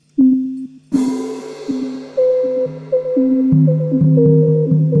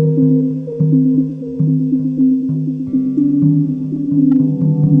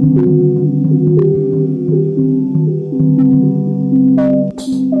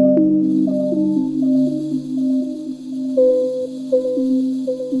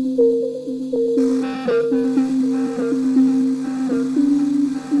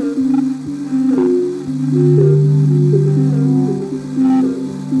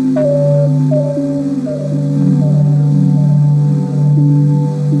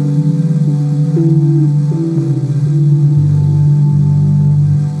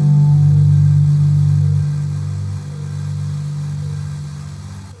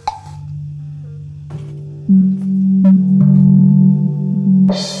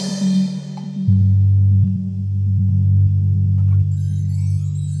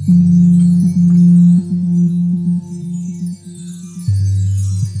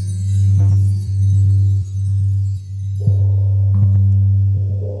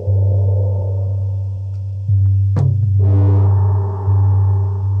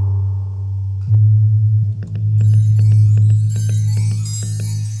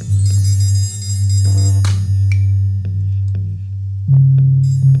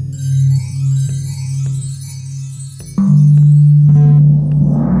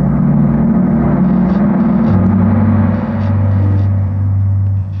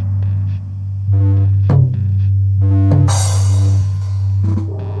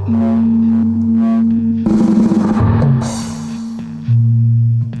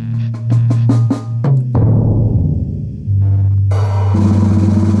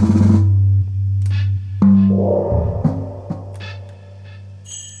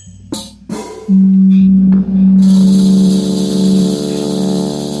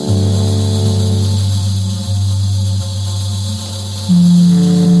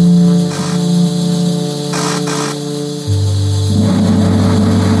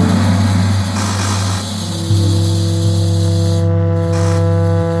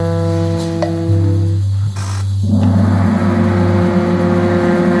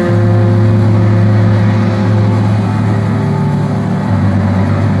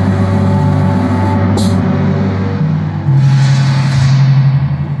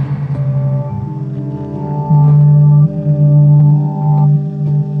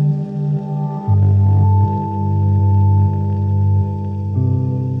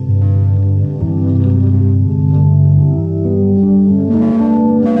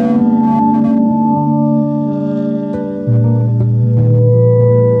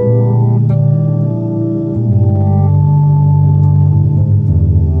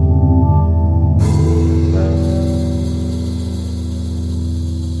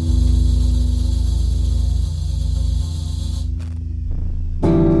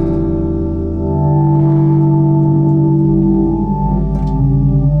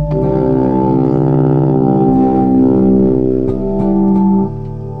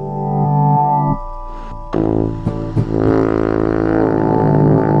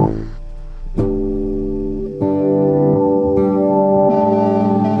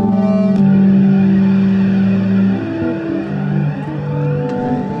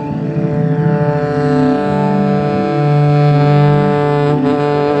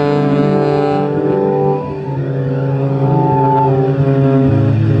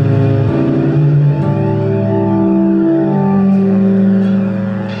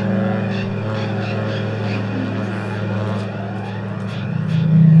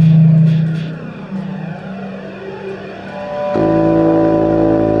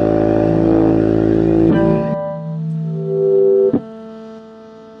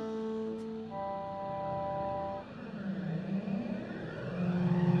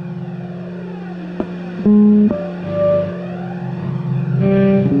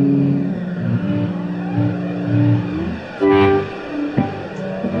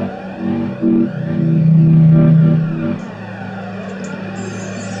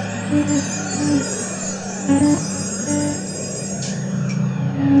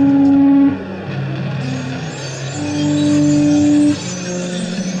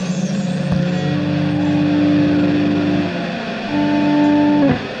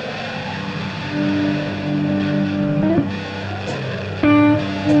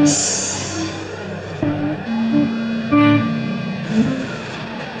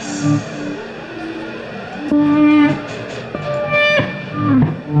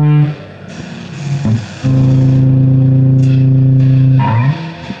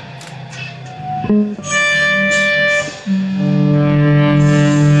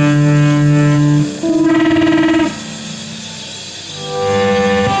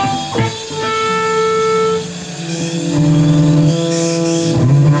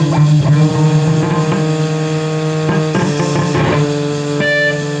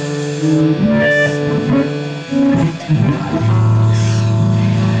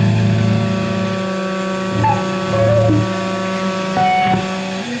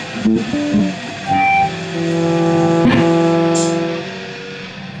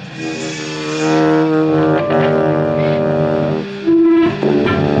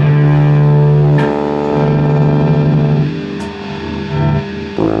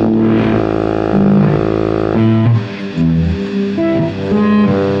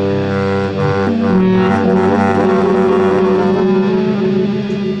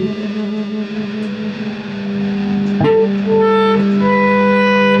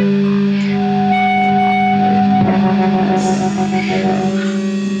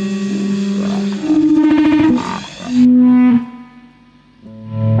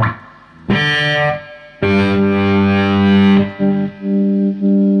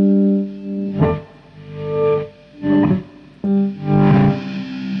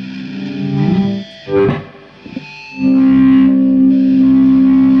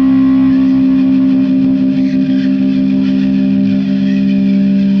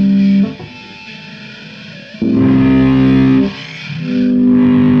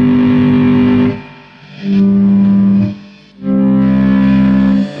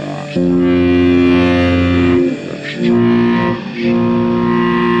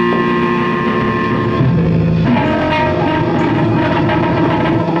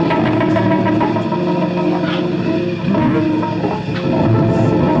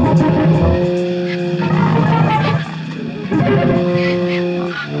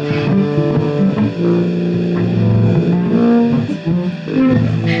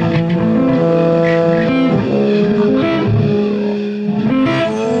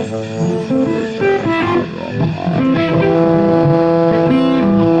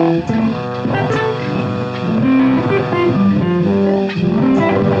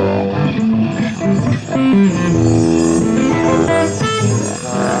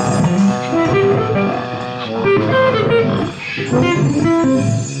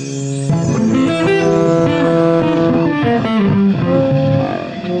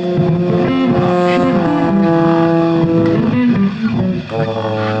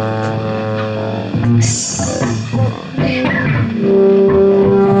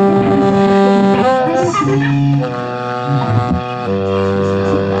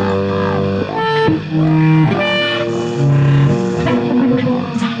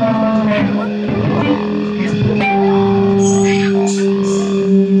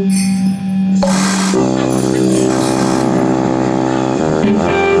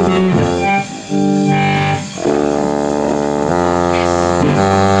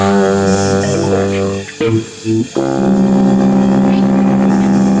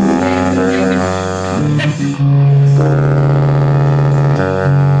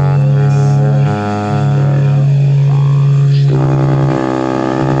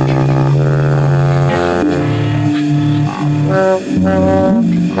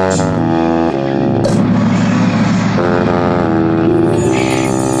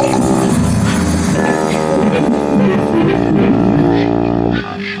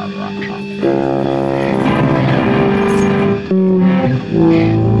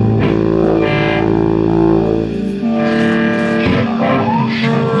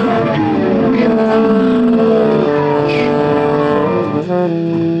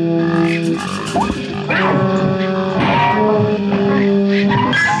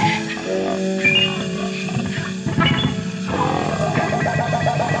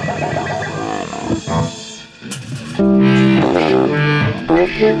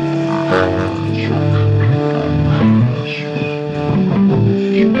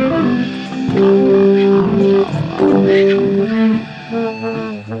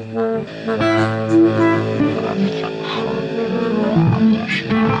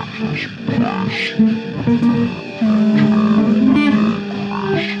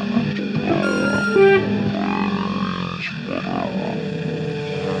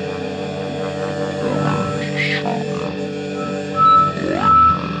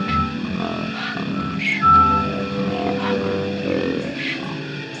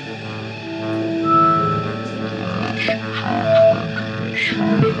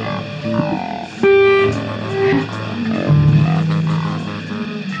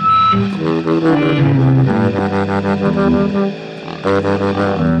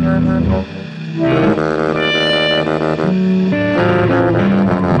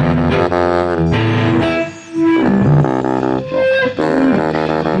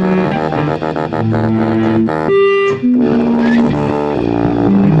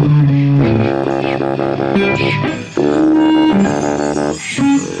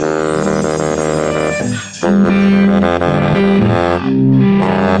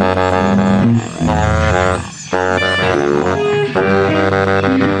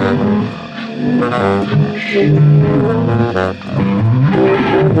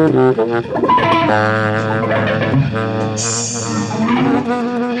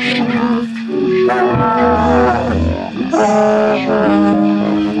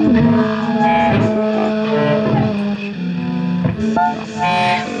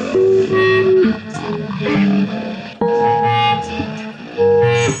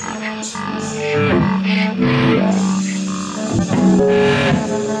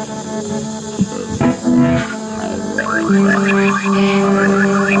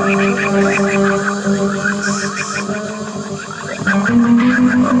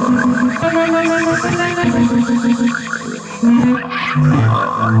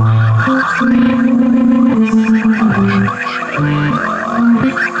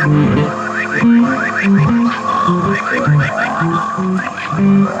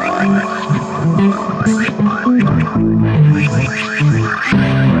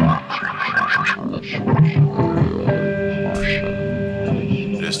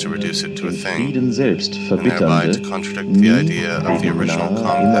Frieden selbst verbitternde, nie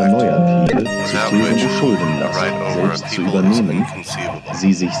immer neuer Pegel systemischen Schuldenlast selbst zu übernehmen,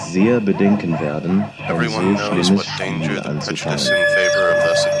 sie sich sehr bedenken werden, ein so schlimmes Spiel anzufangen.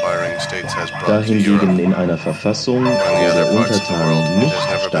 Dahingegen in einer Verfassung, wo der Untertan nicht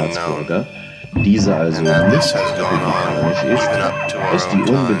Staatsbürger, diese also nicht republikanisch ist, es die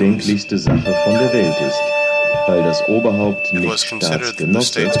unbedenklichste Sache von der Welt ist, weil das Oberhaupt nicht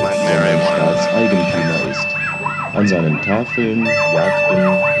Staatsgenosse, sondern Staatseigentümer ist. An seinen Tafeln,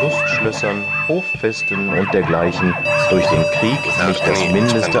 Jagden, Lustschlössern, Hoffesten und dergleichen durch den Krieg nicht das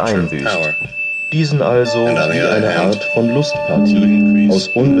Mindeste einbüßt. Diesen also wie eine Art von Lustpartie aus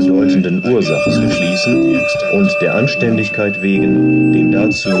unbedeutenden Ursachen beschließen und der Anständigkeit wegen dem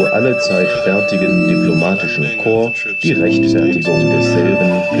dazu allezeit fertigen diplomatischen Korps die Rechtfertigung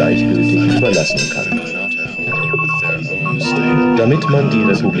desselben gleichgültig überlassen kann. Damit man die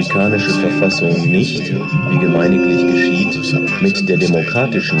republikanische Verfassung nicht, wie gemeiniglich geschieht, mit der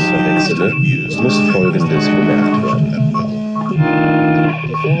demokratischen verwechsele, muss Folgendes bemerkt werden.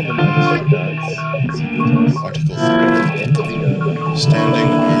 Die Formen eines Staats, Article 3, standing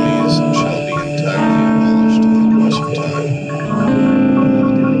armies shall be entirely abolished in the course of time.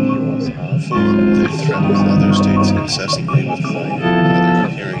 For they threaten other states incessantly with fire, other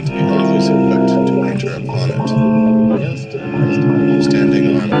appearing to be always equipped to enter upon it. Standing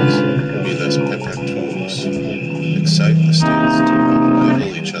armies, miles perpetuos, excite the states to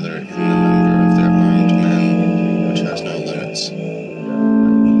rival each other in the number of their armed men, which has no limits.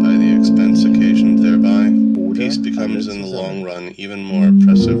 By the expense occasioned thereby, peace becomes in the long run even more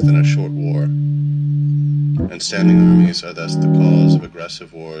oppressive than a short war. And standing armies are thus the cause of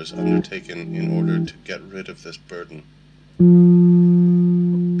aggressive wars undertaken in order to get rid of this burden.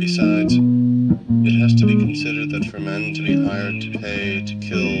 Besides, it has to be considered that for men to be hired to pay, to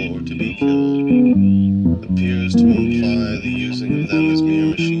kill, or to be killed, appears to imply the using of them as mere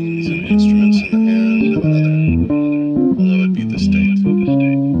machines and instruments in the hand of another, although it be the state,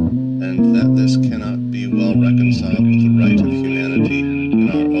 and that this cannot be well reconciled with the right of humanity in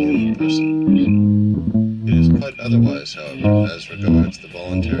our own person. It is quite otherwise, however, as regards the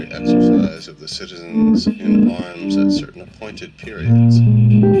voluntary exercise of the citizens in arms at certain appointed periods,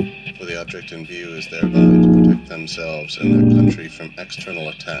 for the object in view is thereby to protect themselves and their country from external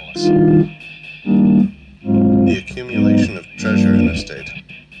attacks. The accumulation of treasure in a state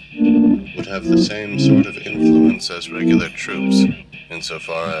would have the same sort of influence as regular troops,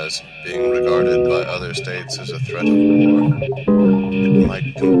 insofar as, being regarded by other states as a threat of war, it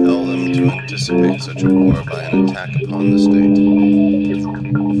might compel them to anticipate such a war by an attack upon the state.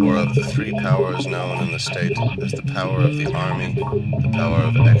 For of the three powers known in the state is the power of the army, the power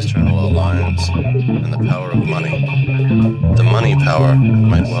of external alliance, and the power of money. The money power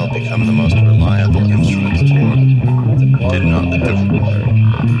might well become the most reliable instrument of war, did not the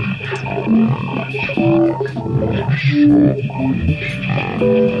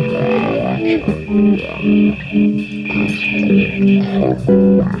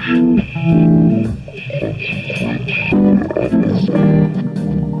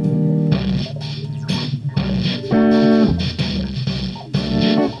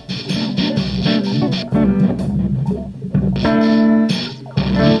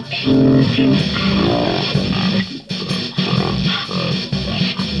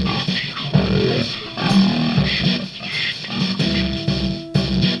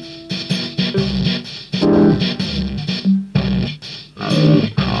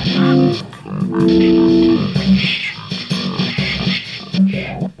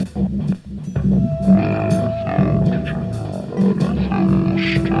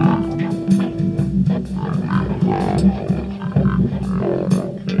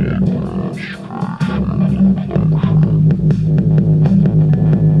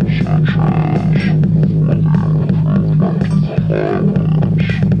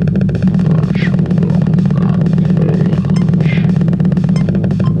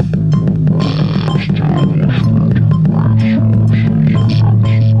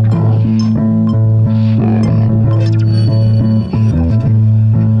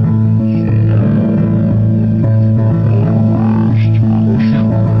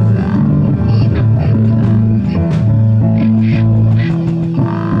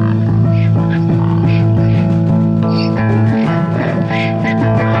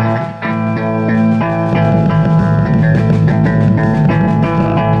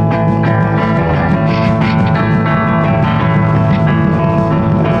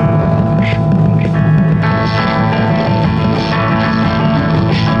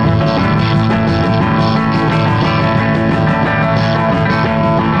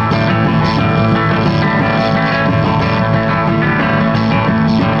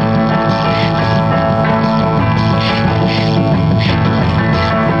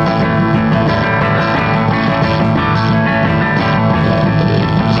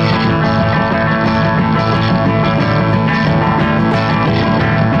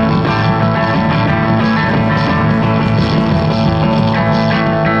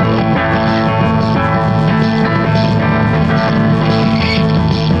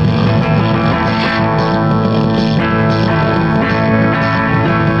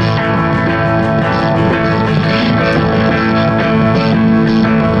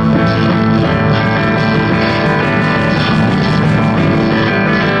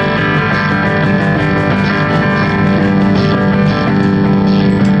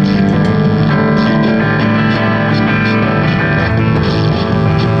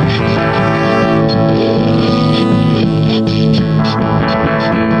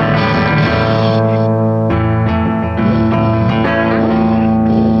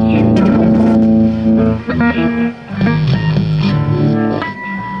people.